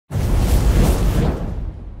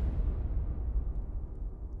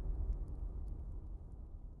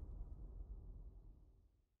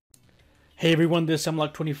Hey everyone, this is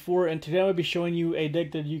Samlock24, and today I'll be showing you a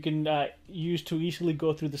deck that you can use to easily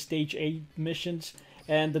go through the Stage 8 missions.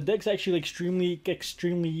 And the deck's actually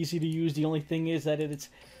extremely easy to use. The only thing is that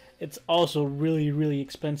it's also really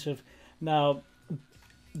expensive. Now,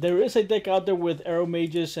 there is a deck out there with Arrow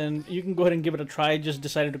Mages, and you can go ahead and give it a try. I just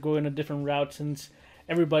decided to go in a different route since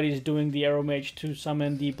everybody's doing the Arrow Mage to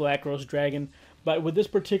summon the Black Rose Dragon. But with this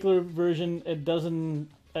particular version, it doesn't.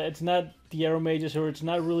 It's not the Arrow Mages, or it's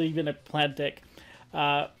not really even a plant deck.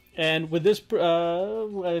 And with this,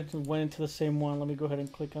 I went into the same one. Let me go ahead and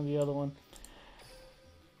click on the other one.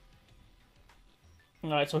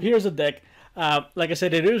 Alright, so here's the deck. Like I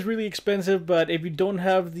said, it is really expensive, but if you don't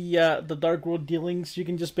have the Dark World Duel Links, you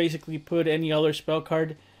can just basically put any other spell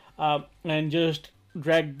card and just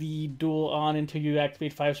drag the duel on until you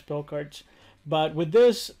activate 5 spell cards. But with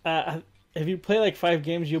this, if you play like 5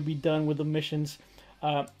 games, you'll be done with the missions.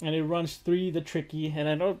 And it runs 3 the Tricky, and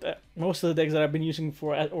I know that most of the decks that I've been using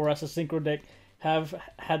for or as a synchro deck have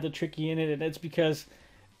had the Tricky in it, and it's because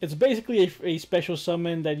it's basically a special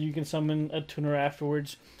summon that you can summon a tuner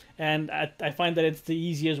afterwards, and I find that it's the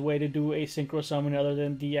easiest way to do a synchro summon other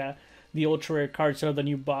than the ultra rare cards out of the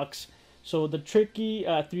new box. So the Tricky,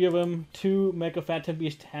 3 of them, 2 Mecha Phantom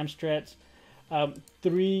Beast Hamstrats,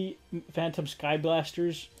 3 Phantom Sky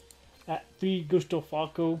Blasters, 3 Gusto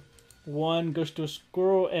Falco, 1 Gusto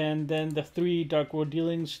Squirrel, and then the 3 Dark World Duel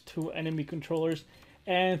Links, 2 enemy controllers,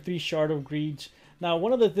 and 3 Shard of Greeds. Now,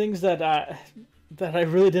 one of the things that I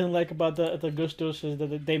really didn't like about the Gustos is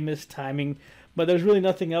that they miss timing, but there's really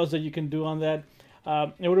nothing else that you can do on that.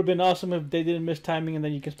 It would have been awesome if they didn't miss timing, and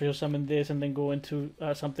then you can special summon this and then go into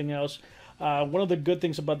something else. One of the good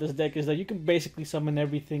things about this deck is that you can basically summon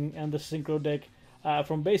everything in the Synchro deck,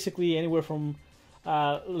 from basically anywhere from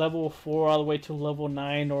level 4 all the way to level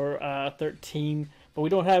 9 or 13, but we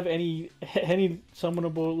don't have any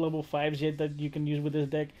summonable level 5s yet that you can use with this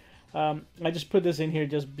deck. I just put this in here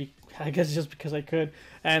just because I could,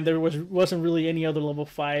 and there wasn't really any other level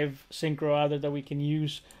 5 synchro out there that we can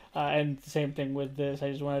use, and same thing with this.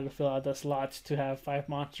 I just wanted to fill out the slots to have 5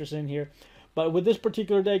 monsters in here. But with this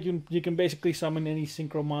particular deck, you can basically summon any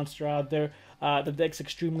synchro monster out there. The deck's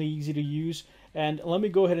extremely easy to use, and let me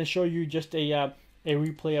go ahead and show you just a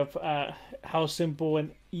replay of how simple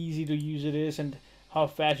and easy to use it is, and how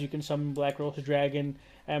fast you can summon Black Rose Dragon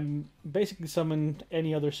and basically summon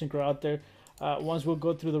any other synchro out there. Once we'll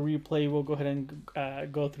go through the replay, we'll go ahead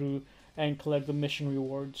and go through and collect the mission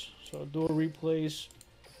rewards. So dual replays,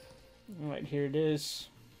 right here it is.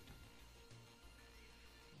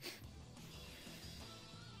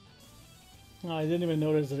 Oh, I didn't even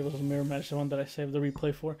notice that it was a mirror match, the one that I saved the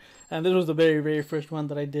replay for, and this was the very first one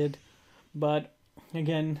that I did. But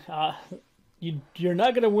again, you're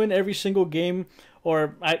not gonna win every single game,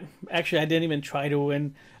 or I didn't even try to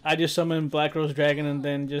win. I just summoned Black Rose Dragon and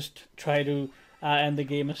then just try to end the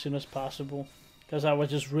game as soon as possible, because I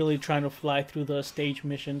was just really trying to fly through the stage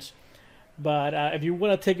missions. But if you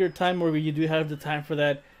want to take your time, or you do have the time for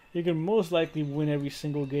that, you can most likely win every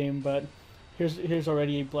single game. But here's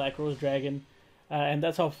already a Black Rose Dragon. And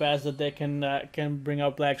that's how fast the deck can bring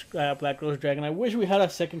out Black Rose Dragon. I wish we had a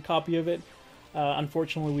second copy of it.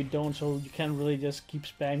 Unfortunately, we don't, so you can't really just keep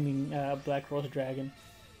spamming Black Rose Dragon.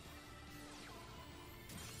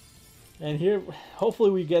 And here,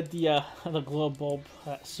 hopefully, we get the glow bulb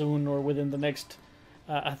soon, or within the next.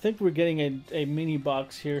 I think we're getting a mini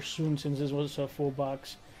box here soon, since this was a full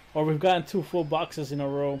box, or we've gotten 2 full boxes in a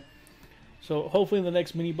row. So hopefully in the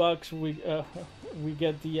next mini box we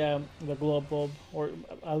get the glow bulb, or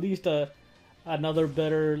at least another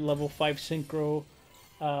better level 5 synchro.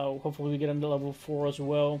 Hopefully we get into level 4 as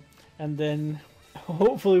well, and then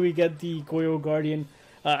hopefully we get the Goyo Guardian.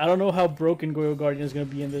 I don't know how broken Goyo Guardian is going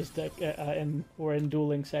to be in this deck, or in Duel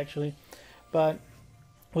Links actually, but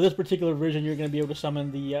with this particular version you're going to be able to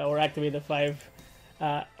summon the or activate the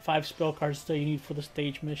 5 spell cards that you need for the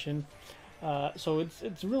stage mission. So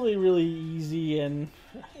it's really easy, and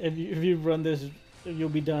if you run this, you'll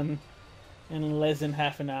be done in less than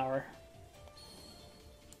half an hour.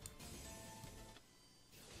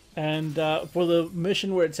 And for the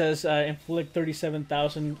mission where it says inflict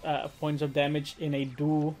 37,000 points of damage in a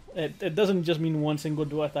duel, it doesn't just mean one single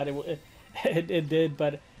duel. I thought it did,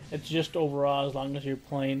 but it's just overall, as long as you're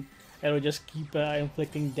playing, it'll just keep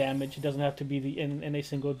inflicting damage. It doesn't have to be in a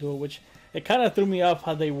single duel, which it kind of threw me off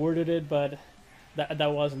how they worded it, but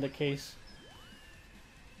that wasn't the case.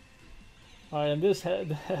 Alright, and this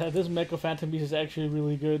Mecha Phantom Beast is actually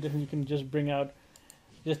really good, and you can just bring out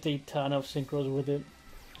just a ton of synchros with it,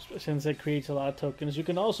 since it creates a lot of tokens. You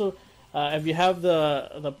can also, if you have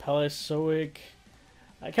the Palaceoic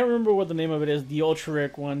I can't remember what the name of it is. The ultra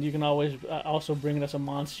rare one. You can always also bring it as a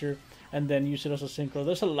monster and then use it as a synchro.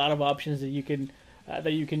 There's a lot of options that you can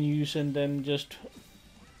use, and then just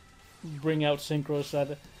bring out synchros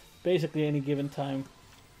at basically any given time.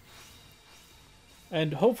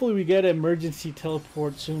 And hopefully we get emergency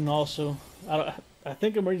teleport soon also. I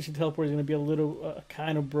think emergency teleport is going to be a little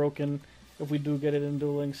kind of broken if we do get it in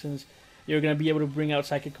Duel Links, since you're going to be able to bring out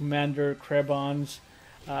Psychic Commander, Krebons,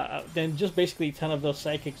 then just basically 10 of those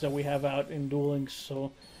Psychics that we have out in Duel Links.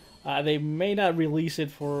 So they may not release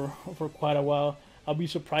it for quite a while. I'll be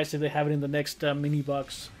surprised if they have it in the next mini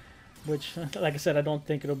box, which, like I said, I don't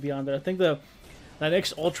think it'll be on there. I think the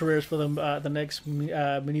next ultra rares for the next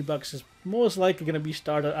mini box is most likely going to be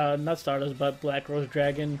not Stardust, but Black Rose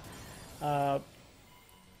Dragon, and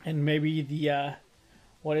maybe the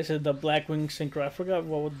what is it, the Blackwing Synchro. I forgot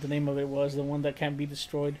what the name of it was, the one that can't be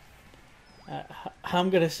destroyed.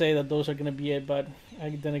 I'm gonna say that those are gonna be it, but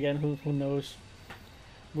then again, who knows?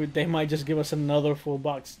 They might just give us another full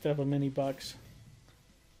box instead of a mini box.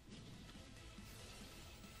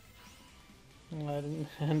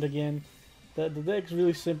 And again, the deck's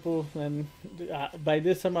really simple, and by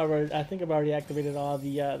this time I think I've already activated all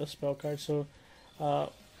the spell cards, so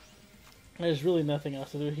there's really nothing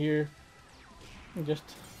else to do here. Just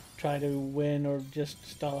try to win or just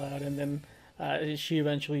stall out, and then she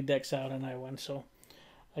eventually decks out and I win. So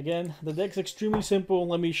again, the deck's extremely simple.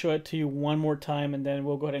 Let me show it to you one more time, and then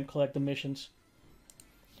we'll go ahead and collect the missions.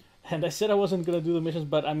 And I said I wasn't gonna do the missions,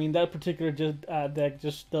 but I mean that particular deck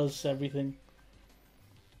just does everything.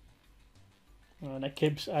 And I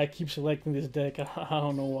keep selecting this deck. I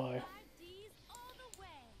don't know why.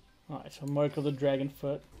 Alright, so Mark of the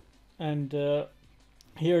Dragonfoot, and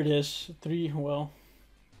here it is. 3. Well,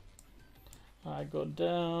 I go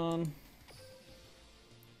down.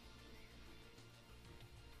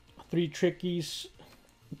 3 Trickies,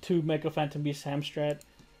 2 Mecha Phantom Beast Hamstrat,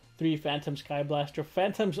 3 Phantom Sky Blaster.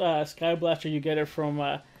 Phantom Sky Blaster, you get it from,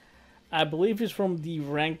 I believe it's from the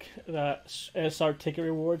rank SR ticket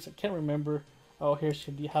rewards. I can't remember. Oh, here's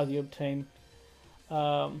how you obtain.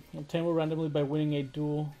 Obtainable randomly by winning a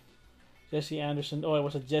duel. Jesse Anderson. Oh, it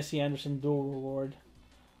was a Jesse Anderson duel reward.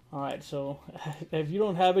 Alright, so if you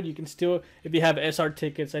don't have it, you can still, if you have SR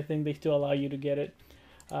tickets, I think they still allow you to get it.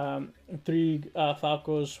 3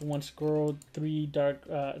 Falcos, 1 Squirrel, 3 Dark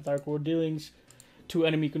World Dealings, 2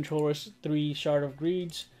 enemy controllers, 3 Shard of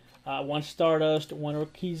Greeds, 1 Stardust, 1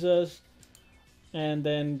 Orkizas, and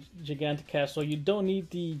then Gigantic Castle. You don't need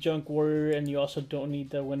the Junk Warrior, and you also don't need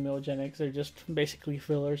the Windmill Genics. They're just basically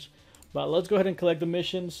fillers. But let's go ahead and collect the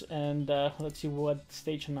missions, and let's see what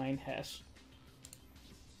Stage 9 has.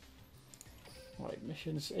 Alright,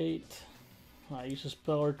 missions 8. Use a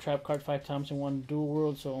spell or trap card 5 times in one dual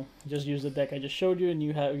world, so just use the deck I just showed you, and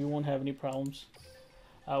you won't have any problems.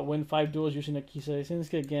 Win 5 duels using Akisa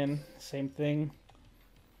Isinsuke. Again, same thing.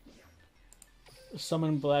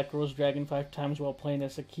 Summon Black Rose Dragon 5 times while playing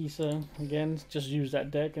as Akisa. Again, just use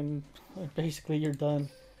that deck, and basically you're done.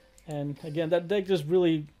 And again, that deck just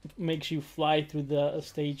really makes you fly through the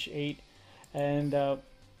Stage 8. And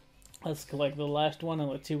let's collect the last one, and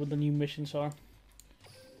let's see what the new missions are.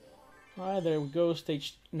 Alright, there we go,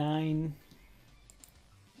 Stage 9.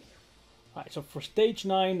 Alright, so for Stage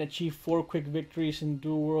 9, achieve 4 quick victories in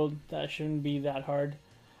Duel World. That shouldn't be that hard.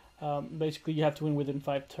 Basically, you have to win within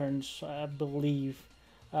 5 turns, I believe.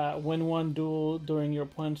 Win 1 duel during your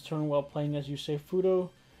opponent's turn while playing as Yusei Fudo.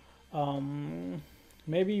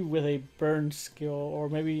 Maybe with a burn skill, or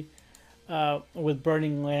maybe with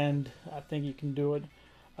Burning Land, I think you can do it.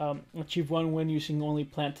 Achieve 1 win using only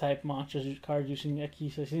plant type monsters cards using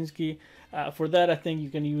Akisa Isinsuke. For that, I think you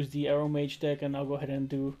can use the Arrow Mage deck, and I'll go ahead and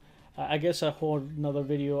do, I guess, a whole another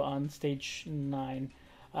video on Stage 9.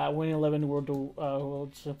 Win 11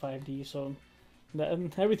 worlds in 5D, so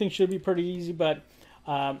everything should be pretty easy. But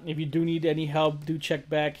if you do need any help, do check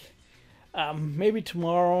back. Maybe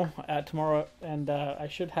tomorrow, and I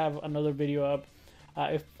should have another video up.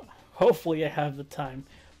 If hopefully I have the time.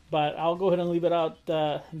 But I'll go ahead and leave it out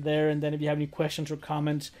there, and then if you have any questions or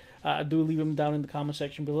comments, do leave them down in the comment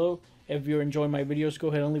section below. If you're enjoying my videos, go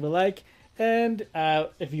ahead and leave a like. And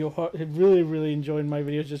if you're really enjoying my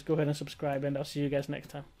videos, just go ahead and subscribe, and I'll see you guys next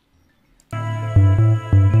time.